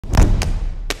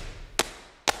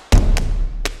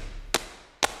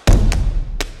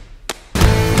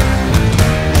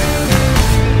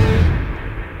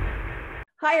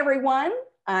Hi, everyone.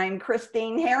 I'm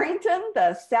Christine Harrington,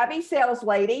 the Savvy Sales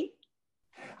Lady.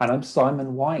 And I'm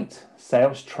Simon White,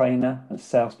 sales trainer and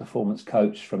sales performance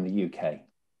coach from the UK.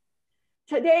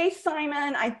 Today,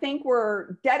 Simon, I think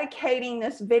we're dedicating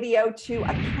this video to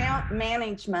account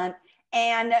management,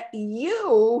 and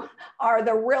you are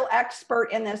the real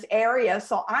expert in this area.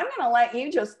 So I'm going to let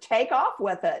you just take off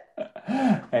with it.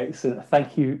 Excellent.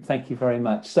 Thank you. Thank you very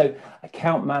much. So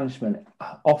account management,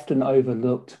 often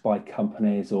overlooked by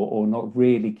companies or not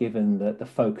really given the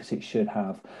focus it should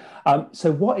have.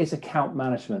 So what is account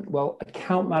management? Well,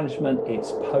 account management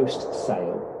is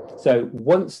post-sale. So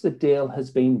once the deal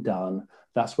has been done,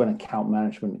 that's when account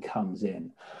management comes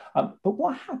in. But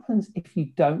what happens if you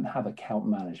don't have account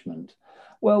management?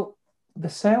 Well, the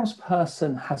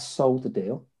salesperson has sold the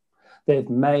deal. They've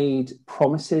made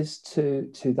promises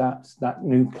to that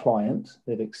new client.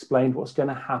 They've explained what's going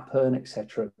to happen,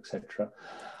 etc., etc.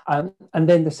 And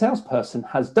then the salesperson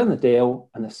has done the deal,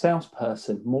 and the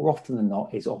salesperson, more often than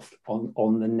not, is off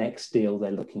on the next deal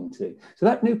they're looking to. So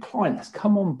that new client has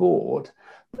come on board.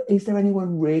 But is there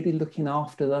anyone really looking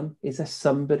after them? Is there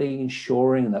somebody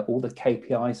ensuring that all the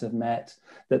KPIs are met,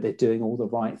 that they're doing all the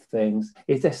right things?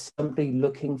 Is there somebody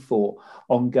looking for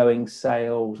ongoing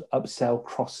sales, upsell,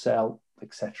 cross-sell,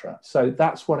 etc.? So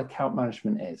that's what account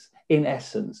management is, in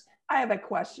essence. I have a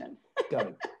question.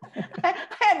 Go. I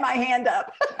had my hand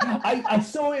up. I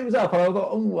saw it was up, and I thought,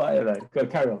 oh, I don't know. Go,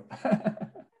 carry on.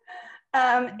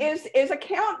 Is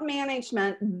account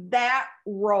management that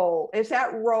role? Is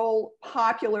that role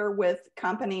popular with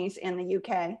companies in the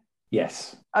UK?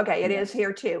 Yes. Okay, it is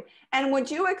here too. And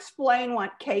would you explain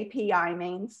what KPI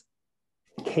means?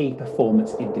 Key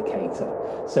performance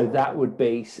indicator. So that would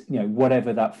be,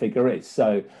 whatever that figure is.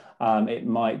 So it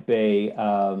might be,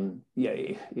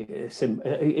 it's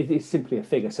simply a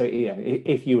figure. So,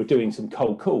 if you were doing some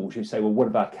cold calls, you say, well, one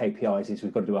of our KPIs is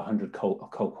we've got to do 100 cold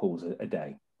calls a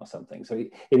day or something. So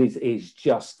it is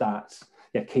just that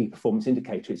key performance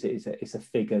indicator. It's a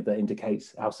figure that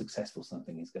indicates how successful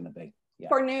something is going to be. Yeah.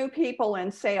 For new people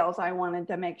in sales, I wanted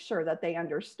to make sure that they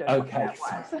understood what that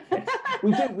was.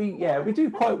 Yes. We do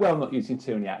quite well not using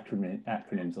too many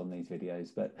acronyms on these videos,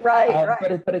 but right.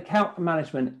 But account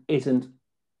management is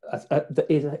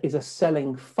a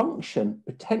selling function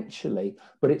potentially,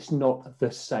 but it's not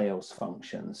the sales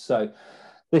function. So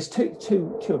there's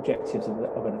two objectives of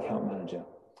an account manager.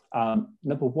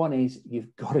 Number one is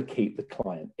you've got to keep the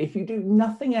client. If you do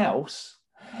nothing else,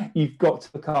 you've got to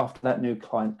look after that new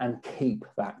client and keep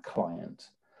that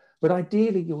client. But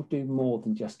ideally, you'll do more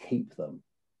than just keep them.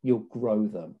 You'll grow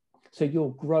them. So you'll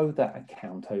grow that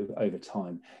account over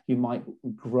time. You might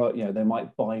grow, they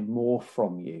might buy more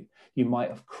from you. You might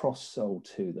have cross-sold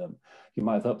to them. You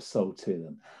might have upsold to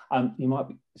them. You might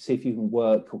see if you can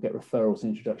work or get referrals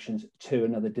and introductions to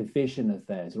another division of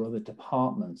theirs or other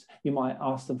departments. You might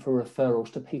ask them for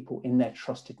referrals to people in their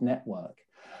trusted network.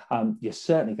 You're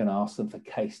certainly going to ask them for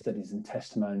case studies and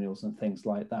testimonials and things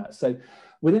like that. So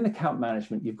within account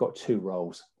management, you've got two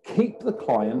roles: keep the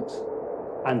client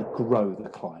and grow the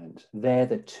client. They're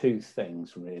the two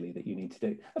things really that you need to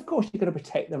do. Of course, you've got to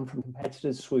protect them from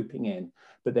competitors swooping in,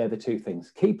 but they're the two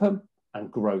things: keep them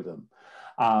and grow them.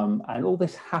 And all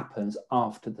this happens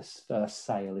after the first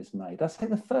sale is made. I say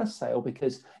the first sale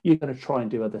because you're going to try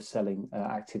and do other selling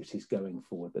activities going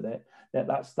forward, but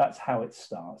that's how it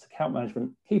starts. Account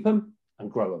management: keep them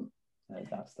and grow them.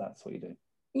 That's what you do.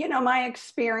 My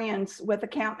experience with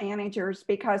account managers,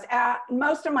 because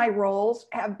most of my roles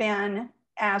have been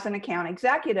as an account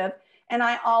executive, and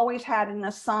I always had an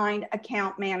assigned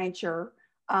account manager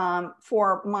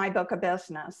for my book of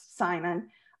business, Simon.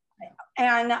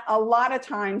 And a lot of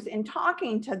times in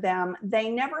talking to them, they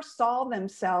never saw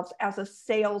themselves as a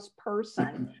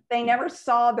salesperson. They never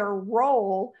saw their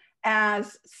role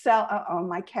as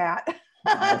my cat.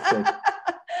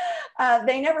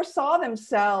 They never saw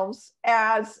themselves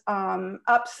as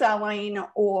upselling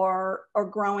or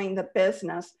growing the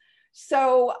business.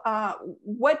 So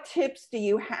what tips do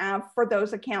you have for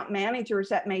those account managers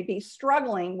that may be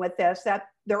struggling with this, that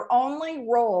their only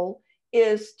role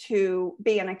is to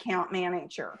be an account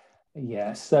manager?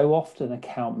 Yeah, so often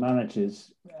account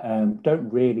managers don't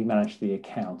really manage the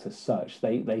account as such.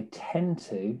 They tend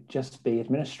to just be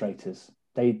administrators.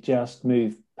 They just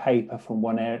move paper from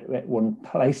one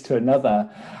place to another,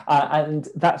 and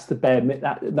that's the bare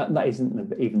that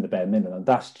isn't even the bare minimum.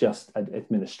 That's just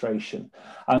administration.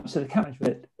 So the account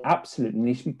management absolutely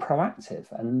needs to be proactive,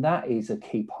 and that is a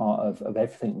key part of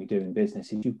everything we do in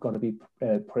business. Is you've got to be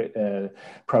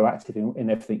proactive in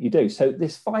everything you do. So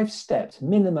there's 5 steps,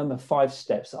 minimum of 5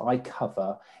 steps that I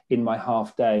cover in my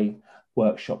half day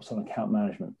workshops on account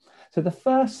management. So the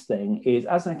first thing is,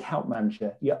 as an account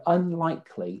manager, you're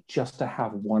unlikely just to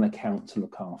have one account to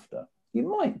look after. You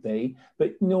might be,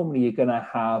 but normally you're going to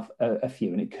have a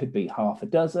few, and it could be half a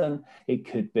dozen, it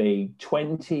could be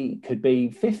 20, it could be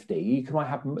 50. You might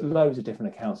have loads of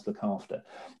different accounts to look after.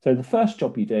 So the first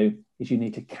job you do is you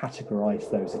need to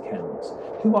categorize those accounts.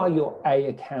 Who are your A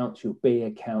accounts, your B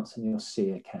accounts, and your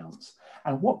C accounts?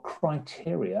 And what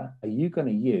criteria are you going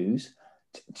to use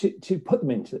to put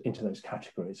them into those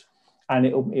categories? And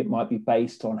it might be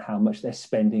based on how much they're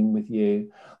spending with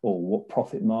you, or what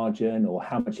profit margin, or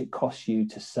how much it costs you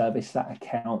to service that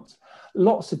account.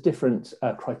 Lots of different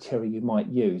criteria you might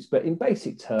use, but in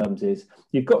basic terms is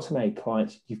you've got some A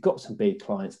clients, you've got some B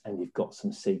clients, and you've got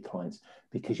some C clients,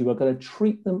 because you are going to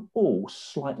treat them all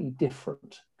slightly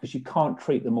different, because you can't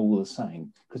treat them all the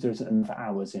same, because there isn't enough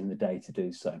hours in the day to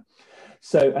do so.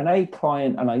 So an A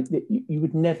client, and you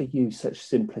would never use such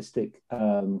simplistic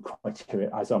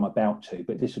criteria as I'm about to,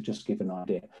 but this will just give an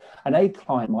idea. An A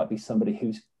client might be somebody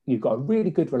who's you've got a really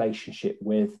good relationship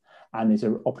with, and there's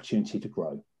an opportunity to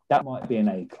grow. That might be an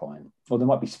A client, or they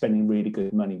might be spending really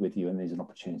good money with you and there's an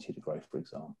opportunity to grow, for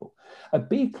example. A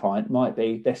B client might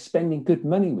be they're spending good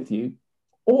money with you,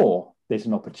 or there's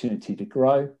an opportunity to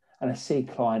grow. And a C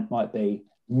client might be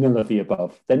none of the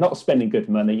above. They're not spending good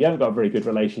money, you haven't got a very good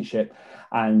relationship,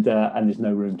 and there's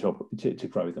no room to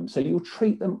grow them. So you'll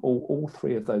treat them all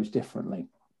three of those differently.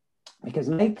 Because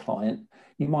an A client,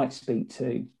 you might speak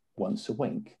to once a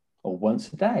week, or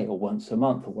once a day, or once a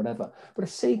month, or whatever. But a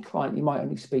C client, you might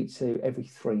only speak to every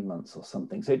 3 months or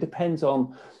something. So it depends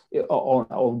on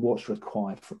what's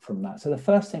required from that. So the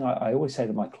first thing I always say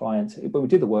to my clients, when we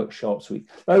do the workshops,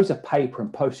 loads of paper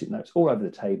and post-it notes all over the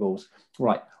tables.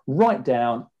 Right, write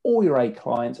down all your A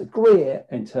clients, agree it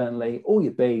internally, all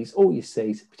your Bs, all your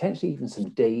Cs, potentially even some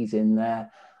Ds in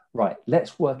there. Right,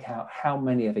 let's work out how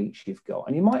many of each you've got.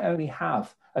 And you might only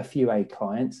have a few A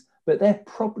clients, but they're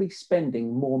probably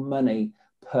spending more money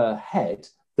per head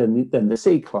than the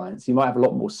C clients. You might have a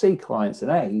lot more C clients than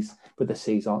A's, but the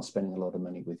C's aren't spending a lot of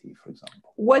money with you, for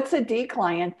example. What's a D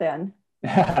client then?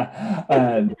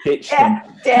 Ditch them.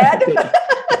 Dead?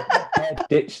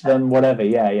 Ditch them, whatever.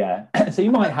 Yeah. So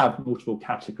you might have multiple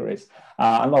categories.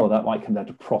 A lot of that might come down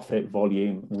to profit,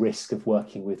 volume, risk of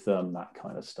working with them, that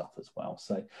kind of stuff as well.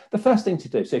 So the first thing to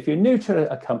do, so if you're new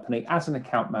to a company as an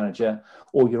account manager,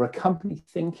 or you're a company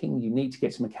thinking you need to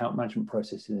get some account management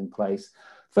processes in place,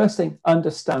 first thing,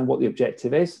 understand what the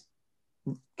objective is,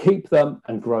 keep them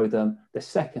and grow them. The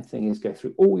second thing is go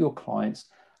through all your clients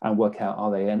and work out,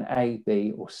 are they an A,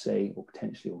 B, or C, or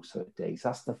potentially also a D.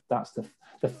 So that's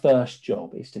the first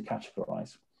job, is to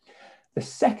categorize. The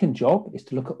second job is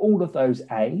to look at all of those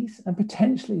A's and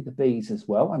potentially the B's as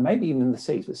well, and maybe even the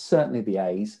C's, but certainly the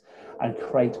A's, and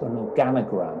create an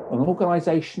organogram, an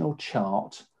organizational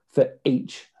chart for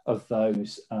each of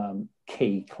those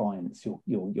key clients,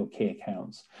 your key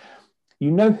accounts. You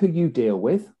know who you deal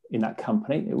with in that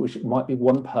company. It might be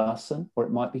one person, or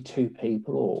it might be two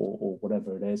people, or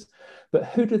whatever it is. But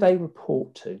who do they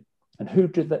report to, and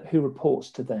who reports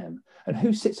to them, and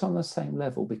who sits on the same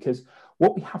level? Because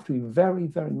what we have to be very,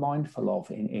 very mindful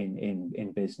of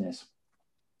in business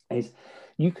is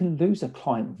you can lose a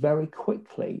client very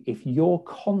quickly if your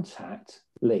contact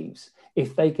leaves,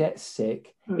 if they get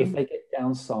sick, if they get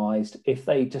downsized, if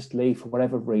they just leave for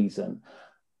whatever reason.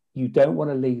 You don't want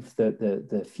to leave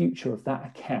the future of that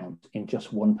account in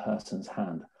just one person's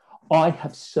hand. I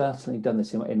have certainly done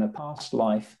this in a past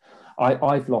life.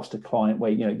 I've lost a client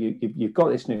where you've got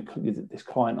this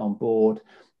client on board,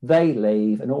 they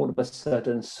leave, and all of a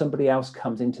sudden somebody else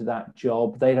comes into that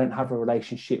job. They don't have a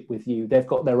relationship with you. They've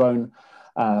got their own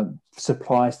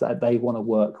suppliers that they want to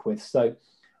work with. So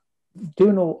do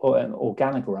an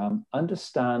organogram,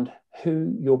 understand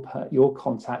who your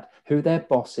contact, who their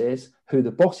boss is, who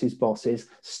the boss's boss is.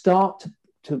 Start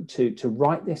to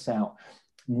write this out.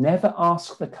 Never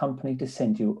ask the company to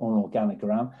send you an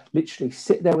organogram. Literally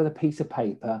sit there with a piece of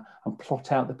paper and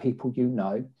plot out the people you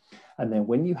know. And then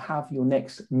when you have your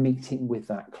next meeting with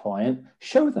that client,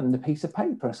 show them the piece of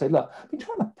paper and say, look, I've been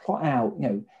trying to plot out,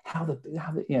 how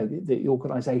the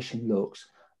organization looks.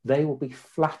 They will be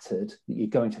flattered that you're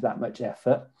going to that much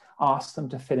effort. Ask them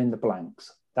to fill in the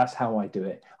blanks. That's how I do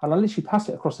it. And I literally pass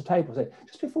it across the table and say,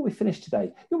 just before we finish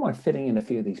today, you mind filling in a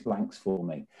few of these blanks for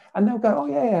me? And they'll go, oh,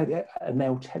 yeah. And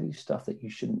they'll tell you stuff that you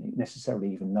shouldn't necessarily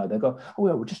even know. They'll go, oh,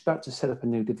 well, we're just about to set up a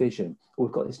new division, or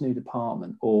we've got this new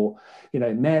department, or,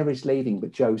 Mary's leaving,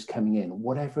 but Joe's coming in,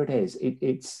 whatever it is.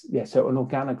 So an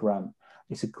organogram.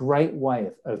 It's a great way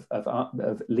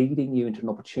of leading you into an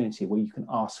opportunity where you can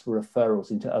ask for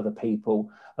referrals into other people,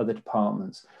 other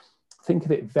departments. think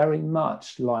of it very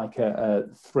much like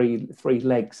three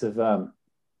legs of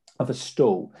a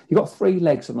stool. You've got three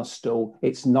legs on a stool.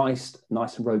 It's nice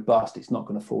and robust. It's not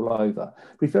going to fall over.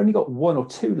 But if you've only got one or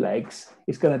two legs,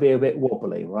 it's going to be a bit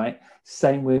wobbly, right?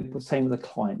 Same with the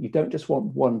client. You don't just want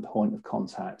one point of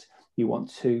contact. You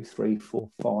want 2, 3, 4,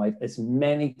 5, as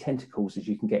many tentacles as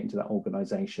you can get into that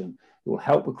organization. It will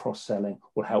help with cross-selling,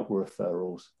 will help with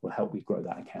referrals, will help you grow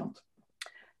that account.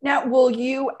 Now, will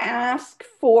you ask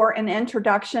for an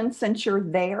introduction since you're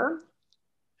there?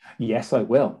 Yes, I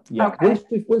will. Yeah. Okay.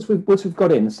 Once we've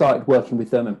got in and started working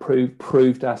with them and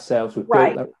proved ourselves, we've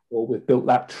built that rapport, we've built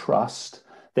that trust,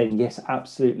 then yes,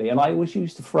 absolutely. And I always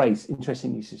use the phrase,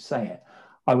 interesting you should say it,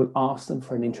 I will ask them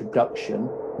for an introduction,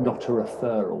 not a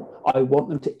referral. I want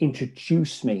them to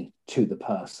introduce me to the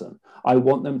person. I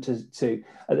want them to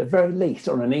at the very least,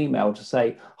 on an email to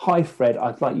say, hi, Fred,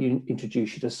 I'd like you to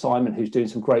introduce you to Simon, who's doing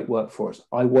some great work for us.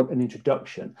 I want an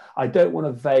introduction. I don't want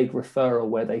a vague referral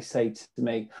where they say to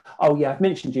me, oh, yeah, I've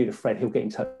mentioned you to Fred. He'll get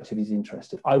in touch if he's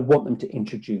interested. I want them to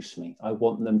introduce me. I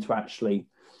want them to actually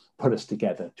put us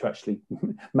together, to actually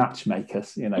matchmake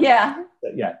us, you know. Yeah.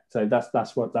 So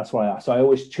that's why I ask. So I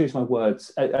always choose my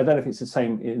words. I don't know if it's the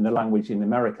same in the language in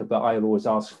America, but I always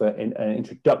ask for an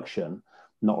introduction,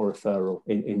 not a referral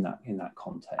in that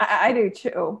context. I do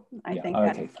too. I think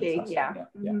that's key. Yeah.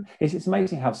 Yeah. It's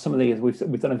amazing how some of these,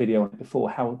 we've done a video on it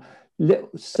before, how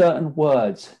certain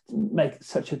words make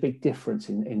such a big difference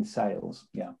in sales.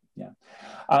 Yeah.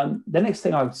 The next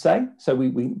thing I would say, so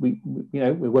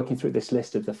we're working through this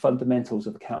list of the fundamentals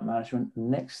of account management. The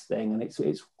next thing, and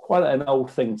it's quite an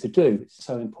old thing to do, it's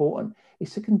so important,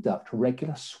 is to conduct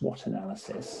regular SWOT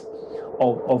analysis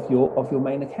of your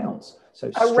main accounts.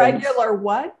 So a regular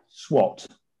what? SWOT.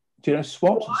 Do you know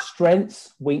SWOT?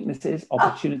 Strengths, weaknesses,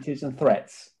 opportunities, and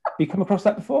threats. Have you come across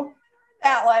that before?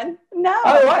 That one? No.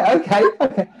 Oh, right.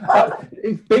 Okay.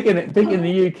 It's big in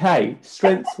the UK.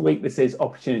 Strengths, weaknesses,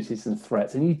 opportunities, and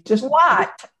threats. And you just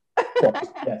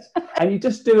yes. And you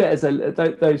just do it as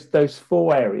those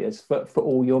 4 areas for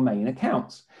all your main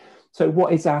accounts. So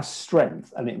what is our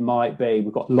strength? And it might be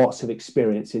we've got lots of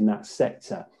experience in that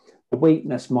sector. The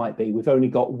weakness might be we've only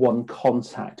got one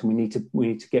contact and we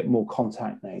need to get more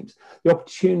contact names. The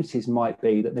opportunities might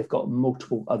be that they've got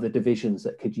multiple other divisions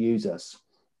that could use us.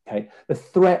 Okay. The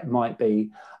threat might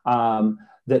be that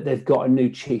they've got a new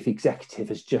chief executive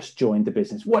has just joined the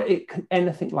business.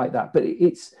 Anything like that. But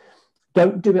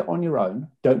don't do it on your own.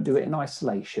 Don't do it in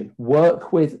isolation.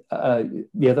 Work with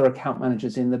the other account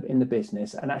managers in the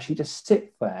business, and actually just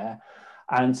sit there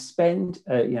and spend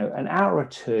an hour or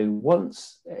two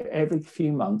once every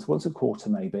few months, once a quarter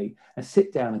maybe, and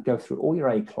sit down and go through all your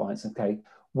A clients. Okay.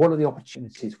 What are the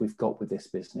opportunities we've got with this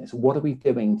business? What are we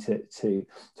doing to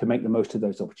make the most of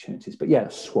those opportunities? But yeah,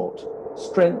 SWOT,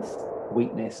 strength,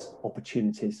 weakness,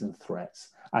 opportunities, and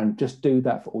threats. And just do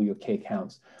that for all your key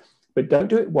accounts. But don't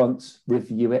do it once,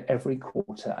 review it every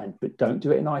quarter, but don't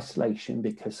do it in isolation,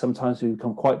 because sometimes we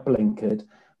become quite blinkered.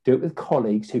 Do it with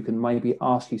colleagues who can maybe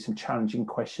ask you some challenging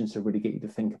questions to really get you to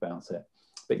think about it.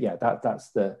 But yeah,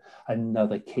 that's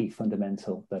another key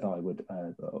fundamental that I would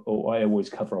or I always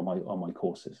cover on my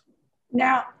courses.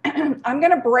 Now, I'm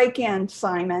going to break in,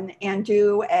 Simon, and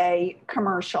do a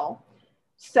commercial.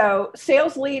 So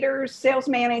sales leaders, sales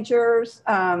managers,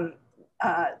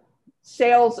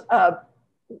 sales,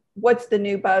 what's the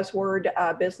new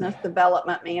buzzword? Business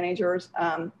development managers.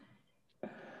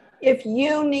 If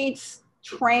you need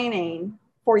training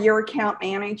for your account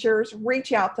managers,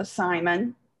 reach out to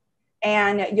Simon.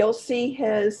 And you'll see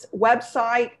his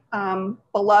website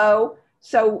below.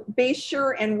 So be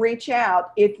sure and reach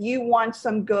out if you want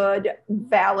some good,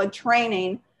 valid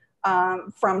training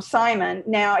from Simon.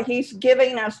 Now, he's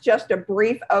giving us just a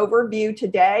brief overview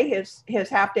today. His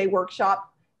half-day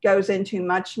workshop goes into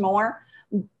much more.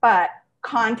 But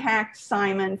contact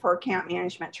Simon for account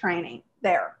management training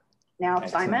there. Now,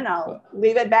 excellent. Simon, I'll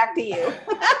leave it back to you.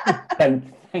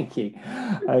 Thank you.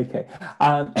 Okay.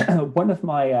 One of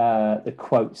the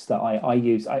quotes that I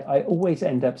use, I always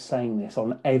end up saying this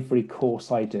on every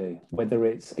course I do, whether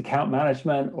it's account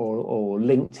management or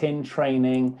LinkedIn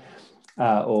training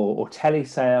or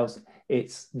telesales,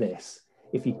 it's this.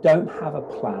 If you don't have a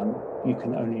plan, you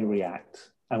can only react.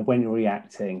 And when you're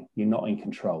reacting, you're not in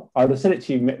control. I've said it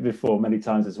to you before many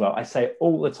times as well. I say it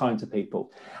all the time to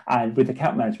people. And with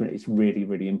account management, it's really,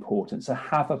 really important. So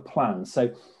have a plan.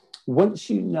 So once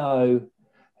you know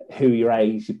who your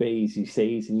A's, your B's, your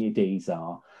C's, and your D's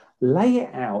are, lay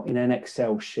it out in an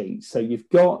Excel sheet. So you've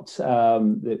got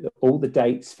all the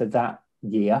dates for that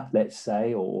year, let's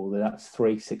say, or that's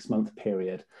 3-6 month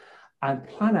period, and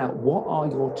plan out what are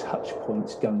your touch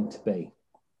points going to be.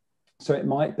 So it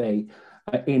might be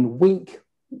in week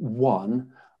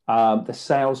one, the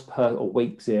salesperson, or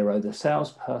week zero, the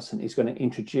salesperson is going to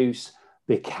introduce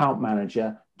the account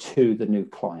manager to the new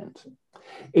client.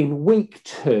 In week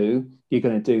two, you're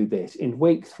going to do this. In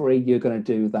week three, you're going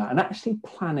to do that, and actually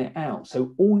plan it out.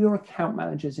 So all your account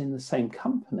managers in the same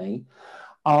company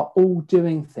are all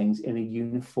doing things in a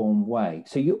uniform way.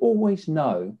 So you always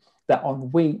know that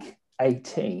on week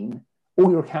 18,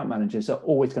 all your account managers are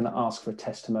always going to ask for a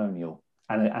testimonial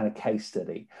and a case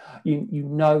study. You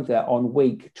know that on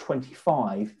week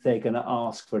 25, they're going to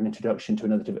ask for an introduction to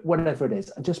another, whatever it is,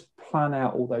 and just plan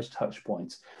out all those touch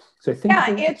points. So think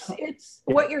it's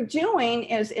what you're doing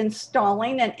is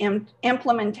installing an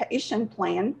implementation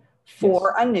plan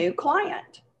for a new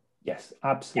client. Yes,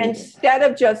 absolutely. Instead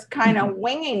of just kind of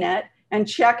winging it and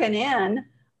checking in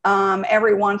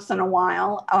every once in a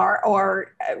while,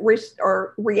 or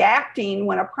reacting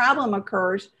when a problem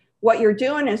occurs, what you're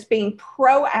doing is being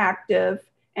proactive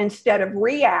instead of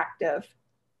reactive.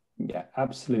 Yeah,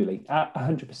 absolutely.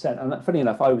 100%. And funny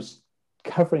enough, I was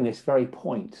covering this very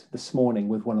point this morning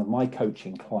with one of my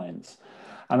coaching clients.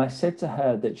 And I said to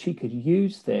her that she could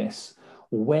use this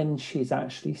when she's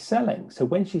actually selling. So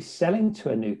when she's selling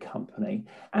to a new company,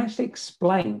 actually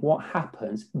explain what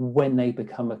happens when they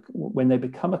become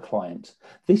a client.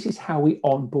 This is how we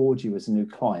onboard you as a new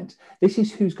client. This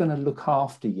is who's going to look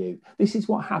after you. This is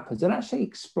what happens, and actually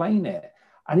explain it.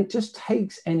 And it just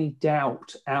takes any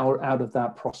doubt out of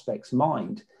that prospect's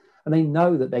mind. And they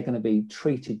know that they're going to be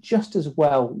treated just as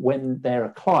well when they're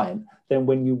a client than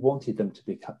when you wanted them to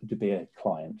be a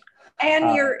client.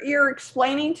 And you're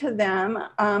explaining to them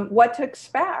what to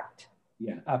expect.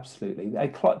 Yeah, absolutely.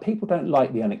 People don't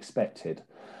like the unexpected.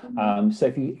 So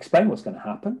if you explain what's going to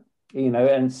happen,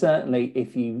 and certainly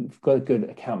if you've got a good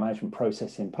account management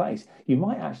process in place, you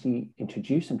might actually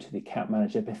introduce them to the account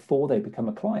manager before they become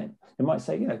a client. They might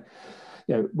say,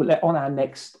 on our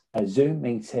next Zoom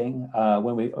meeting,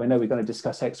 when I know we're going to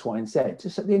discuss X, Y, and Z,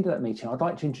 just at the end of that meeting, I'd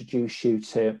like to introduce you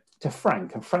to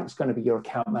Frank, and Frank's going to be your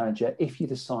account manager if you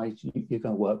decide you're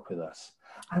going to work with us.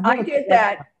 I did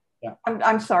that. Yeah.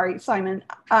 I'm sorry, Simon.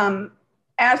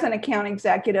 As an account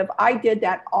executive, I did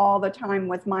that all the time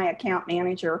with my account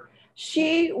manager.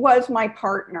 She was my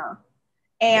partner.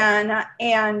 And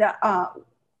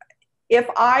if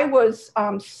I was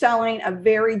selling a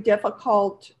very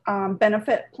difficult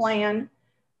benefit plan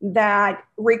that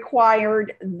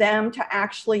required them to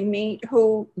actually meet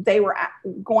who they were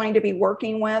going to be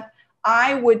working with,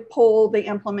 I would pull the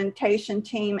implementation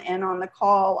team in on the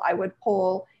call. I would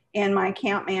pull in my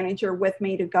account manager with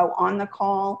me to go on the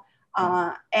call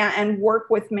and work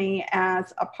with me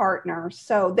as a partner.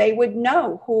 So they would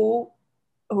know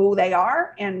who they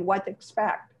are and what to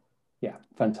expect. Yeah,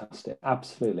 fantastic.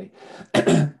 Absolutely.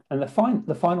 And the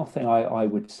final thing I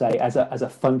would say as a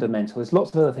fundamental, there's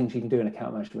lots of other things you can do in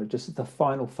account management, just the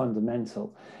final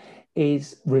fundamental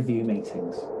is review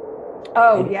meetings.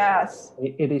 Oh, yes.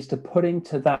 It is to put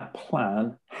into that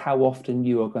plan how often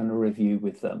you are going to review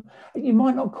with them. You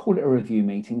might not call it a review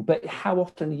meeting, but how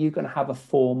often are you going to have a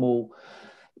formal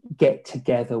get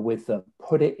together with them?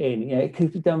 Put it in. It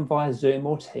could be done via Zoom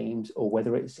or Teams, or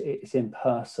whether it's in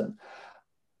person.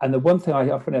 And the one thing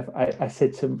I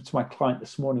said to my client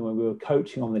this morning when we were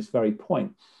coaching on this very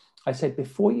point, I said,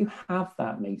 before you have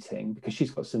that meeting, because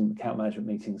she's got some account management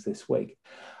meetings this week,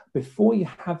 before you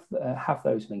have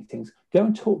those meetings, go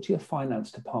and talk to your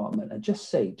finance department and just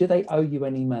see, do they owe you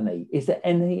any money? Is there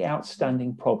any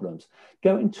outstanding problems?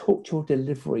 Go and talk to your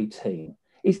delivery team.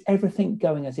 Is everything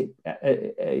going as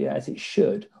it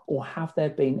should, or have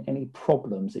there been any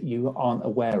problems that you aren't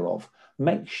aware of?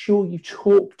 Make sure you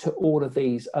talk to all of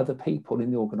these other people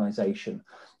in the organization.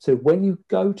 So when you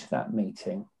go to that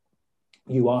meeting,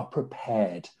 you are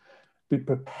prepared. Be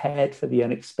prepared for the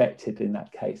unexpected in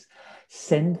that case.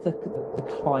 Send the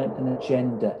client an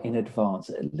agenda in advance,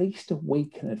 at least a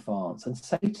week in advance, and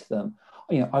say to them,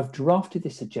 I've drafted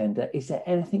this agenda. Is there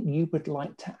anything you would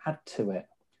like to add to it?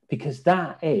 Because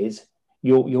that is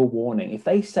your warning. If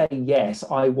they say, yes,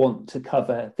 I want to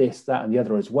cover this, that, and the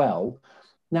other as well,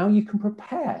 now you can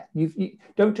prepare. You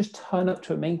don't just turn up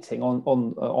to a meeting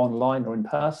online or in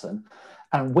person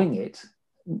and wing it.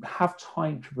 Have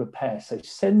time to prepare. So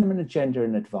send them an agenda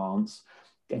in advance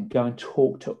and go and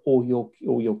talk to all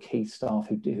your key staff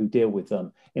who deal with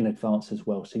them in advance as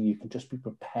well, so you can just be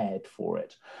prepared for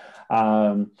it.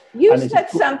 You said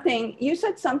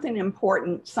something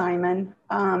important, Simon.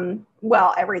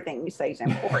 Well, everything you say is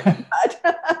important,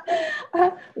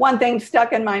 but one thing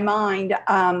stuck in my mind.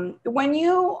 When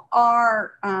you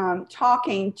are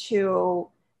talking to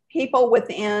people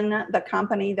within the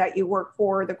company that you work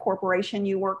for, the corporation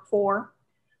you work for,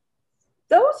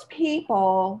 those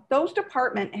people, those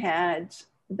department heads,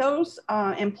 those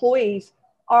employees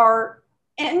are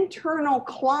internal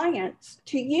clients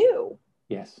to you.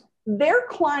 Yes. They're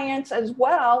clients as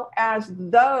well as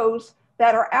those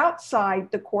that are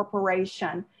outside the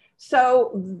corporation.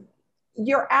 So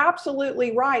you're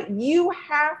absolutely right. You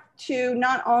have to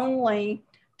not only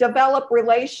develop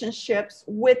relationships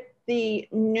with the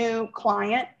new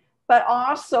client, but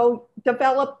also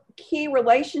develop key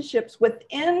relationships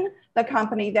within the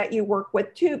company that you work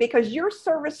with too, because you're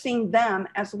servicing them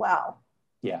as well.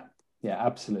 Yeah, yeah,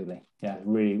 absolutely. Yeah,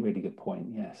 really, really good point.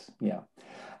 Yes, yeah.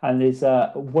 And there's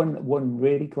one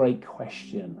really great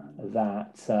question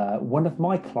that one of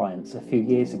my clients a few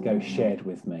years ago shared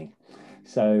with me.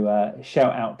 So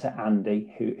shout out to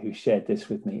Andy who shared this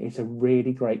with me. It's a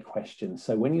really great question.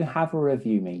 So when you have a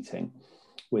review meeting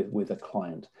with a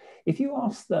client, if you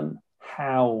ask them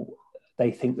how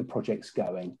they think the project's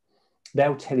going,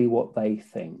 they'll tell you what they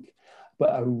think.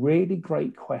 But a really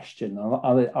great question,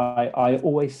 I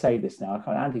always say this now,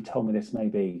 Andy told me this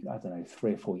maybe, I don't know,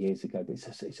 3 or 4 years ago, but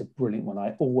it's a brilliant one.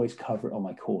 I always cover it on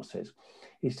my courses,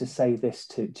 is to say this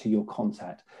to your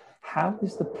contact. How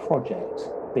is the project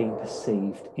being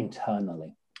perceived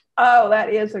internally? Oh,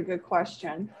 that is a good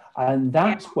question. And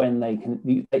that's when they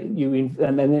can,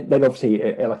 and then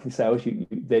obviously, like in sales, you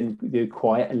then do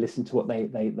quiet and listen to what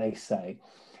they say.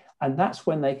 And that's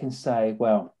when they can say,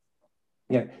 well,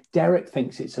 Derek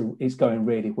thinks it's going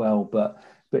really well, but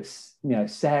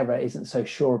Sarah isn't so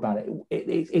sure about it.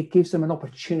 It gives them an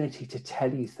opportunity to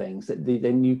tell you things that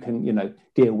then you can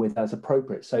deal with as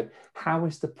appropriate. So how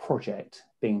is the project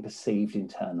being perceived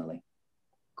internally?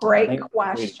 Great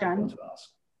question. Really to ask.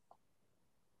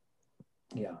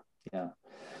 Yeah.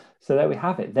 So there we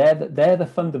have it. They're the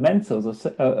fundamentals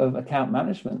of account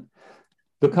management.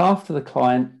 Look after the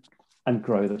client and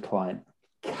grow the client.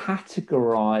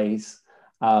 Categorize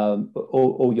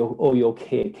all your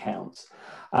key accounts.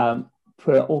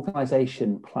 Put an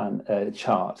organization plan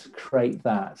chart, create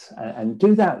that, and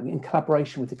do that in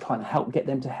collaboration with the client. Get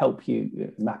them to help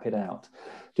you map it out.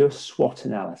 Do a SWOT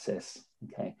analysis.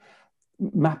 Okay,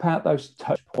 map out those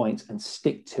touch points and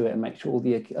stick to it, and make sure all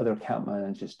the other account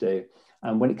managers do.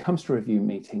 And when it comes to review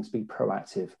meetings, be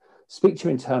proactive. Speak to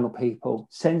your internal people.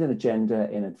 Send an agenda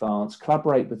in advance.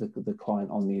 Collaborate with the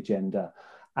client on the agenda.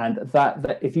 And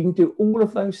that if you can do all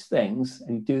of those things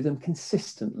and you do them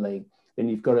consistently, then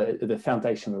you've got the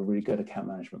foundation of a really good account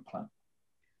management plan.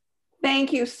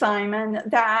 Thank you, Simon.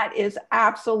 That is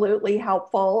absolutely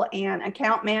helpful. And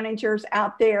account managers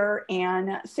out there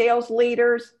and sales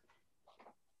leaders,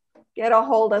 get a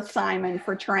hold of Simon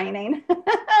for training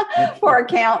for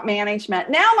account management.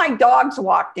 Now my dog's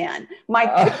walked in.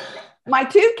 My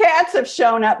two cats have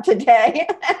shown up today,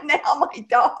 and now my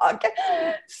dog.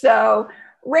 So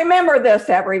remember this,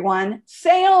 everyone.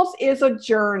 Sales is a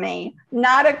journey,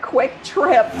 not a quick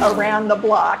trip around the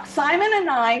block. Simon and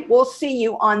I will see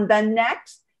you on the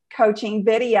next coaching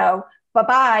video.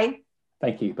 Bye-bye.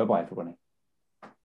 Thank you. Bye-bye, everybody.